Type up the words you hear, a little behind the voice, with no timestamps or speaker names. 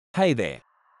Hey there!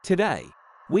 Today,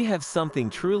 we have something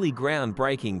truly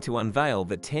groundbreaking to unveil: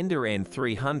 the Tenda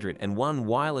N301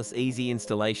 Wireless Easy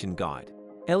Installation Guide.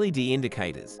 LED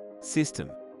indicators. System.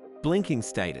 Blinking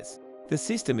status. The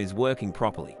system is working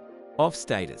properly. Off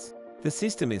status. The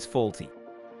system is faulty.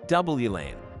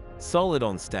 WLAN. Solid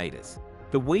on status.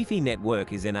 The Wi-Fi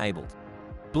network is enabled.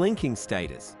 Blinking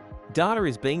status. Data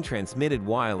is being transmitted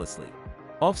wirelessly.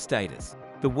 Off status.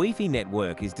 The Wi-Fi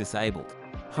network is disabled.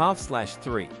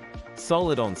 /3.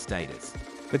 Solid on status.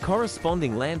 The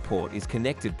corresponding LAN port is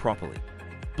connected properly.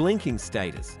 Blinking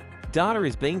status. Data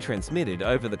is being transmitted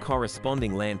over the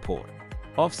corresponding LAN port.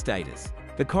 Off status.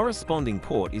 The corresponding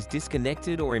port is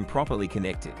disconnected or improperly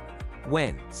connected.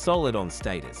 WAN. Solid on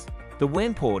status. The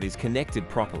WAN port is connected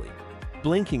properly.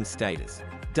 Blinking status.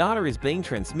 Data is being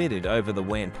transmitted over the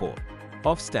WAN port.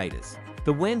 Off status.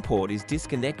 The WAN port is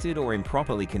disconnected or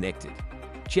improperly connected.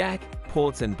 Jack,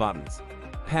 ports and buttons.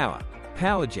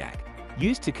 Power jack,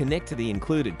 used to connect to the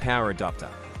included power adapter.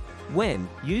 WAN,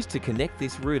 used to connect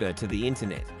this router to the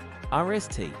internet.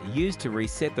 RST, used to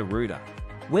reset the router.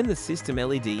 When the system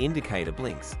LED indicator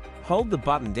blinks, hold the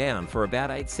button down for about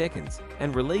 8 seconds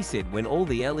and release it when all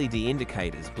the LED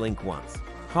indicators blink once.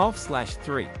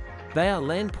 /3. They are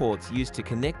LAN ports used to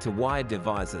connect to wired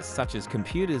devices such as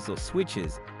computers or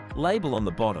switches. Label on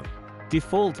the bottom.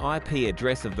 Default IP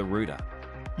address of the router.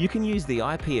 You can use the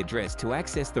IP address to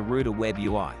access the router web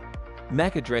UI.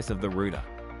 MAC address of the router.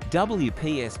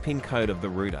 WPS pin code of the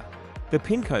router. The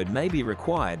pin code may be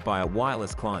required by a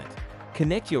wireless client.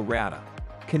 Connect your router.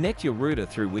 Connect your router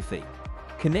through Wi-Fi.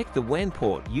 Connect the WAN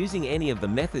port using any of the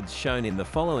methods shown in the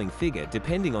following figure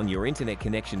depending on your internet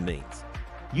connection means.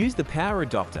 Use the power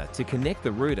adapter to connect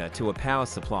the router to a power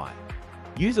supply.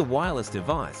 Use a wireless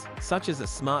device, such as a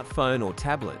smartphone or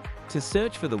tablet, to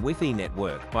search for the Wi-Fi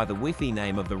network by the Wi-Fi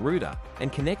name of the router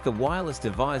and connect the wireless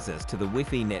devices to the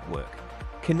Wi-Fi network.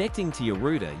 Connecting to your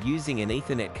router using an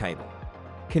Ethernet cable.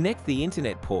 Connect the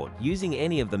internet port using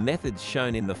any of the methods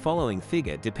shown in the following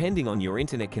figure depending on your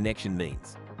internet connection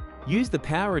means. Use the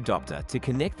power adapter to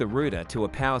connect the router to a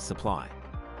power supply.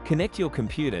 Connect your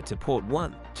computer to port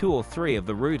 1, 2 or 3 of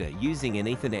the router using an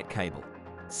Ethernet cable.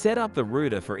 Set up the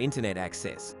router for internet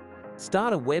access.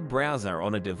 Start a web browser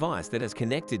on a device that is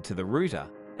connected to the router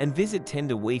and visit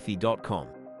tendawifi.com.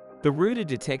 The router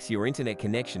detects your internet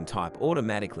connection type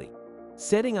automatically.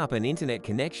 Setting up an internet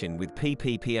connection with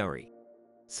PPPoE.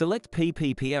 Select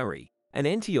PPPoE and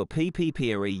enter your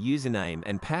PPPoE username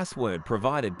and password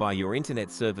provided by your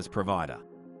internet service provider.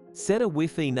 Set a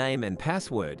Wi-Fi name and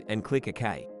password and click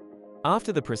OK.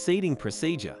 After the preceding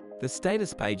procedure, the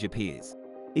status page appears.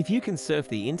 If you can surf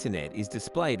the internet is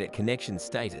displayed at connection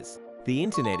status. The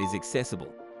internet is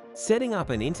accessible. Setting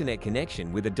up an internet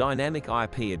connection with a dynamic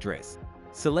IP address.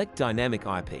 Select dynamic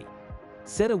IP.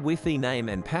 Set a Wi-Fi name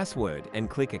and password and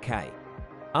click OK.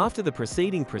 After the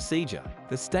preceding procedure,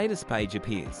 the status page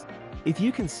appears. If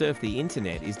you can surf the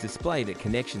internet is displayed at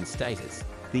connection status.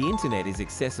 The internet is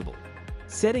accessible.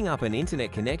 Setting up an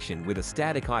internet connection with a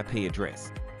static IP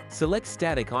address. Select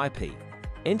static IP.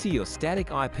 Enter your static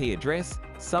IP address,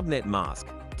 subnet mask,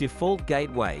 default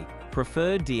gateway,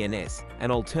 preferred DNS,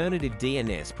 and alternative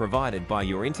DNS provided by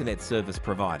your internet service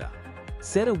provider.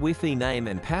 Set a Wi-Fi name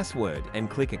and password and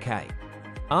click OK.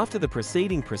 After the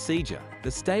preceding procedure, the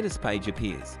status page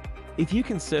appears. If you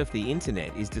can surf the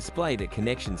internet is displayed at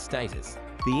connection status.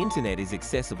 The internet is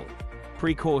accessible.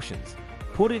 Precautions.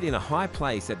 Put it in a high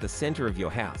place at the center of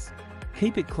your house.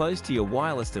 Keep it close to your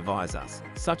wireless devices,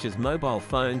 such as mobile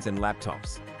phones and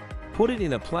laptops. Put it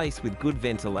in a place with good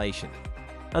ventilation.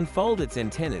 Unfold its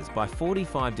antennas by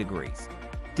 45 degrees.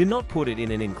 Do not put it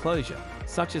in an enclosure,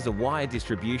 such as a wire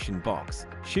distribution box,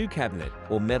 shoe cabinet,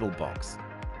 or metal box.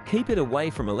 Keep it away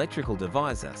from electrical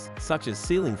devices, such as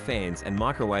ceiling fans and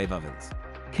microwave ovens.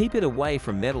 Keep it away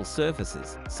from metal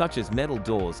surfaces, such as metal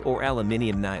doors or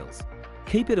aluminium nails.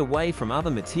 Keep it away from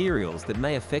other materials that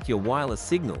may affect your wireless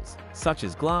signals, such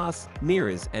as glass,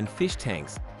 mirrors, and fish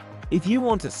tanks. If you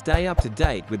want to stay up to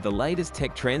date with the latest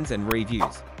tech trends and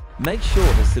reviews, make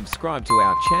sure to subscribe to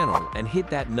our channel and hit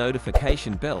that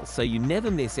notification bell so you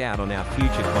never miss out on our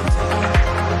future content.